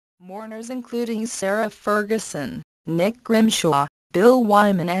Mourners including Sarah Ferguson, Nick Grimshaw, Bill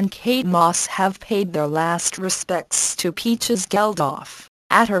Wyman and Kate Moss have paid their last respects to Peaches Geldof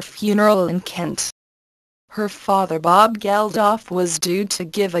at her funeral in Kent. Her father Bob Geldof was due to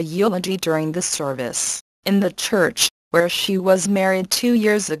give a eulogy during the service, in the church, where she was married 2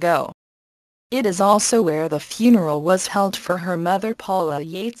 years ago. It is also where the funeral was held for her mother Paula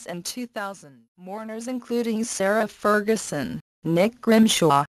Yates in 2000. Mourners including Sarah Ferguson, Nick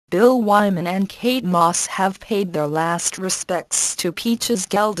Grimshaw, Bill Wyman and Kate Moss have paid their last respects to Peaches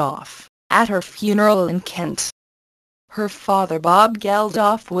Geldof at her funeral in Kent. Her father Bob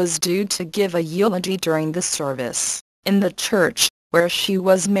Geldof was due to give a eulogy during the service, in the church, where she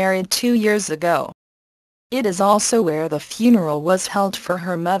was married 2 years ago. It is also where the funeral was held for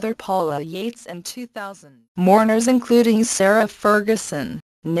her mother Paula Yates in 2000. Mourners including Sarah Ferguson,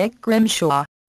 Nick Grimshaw,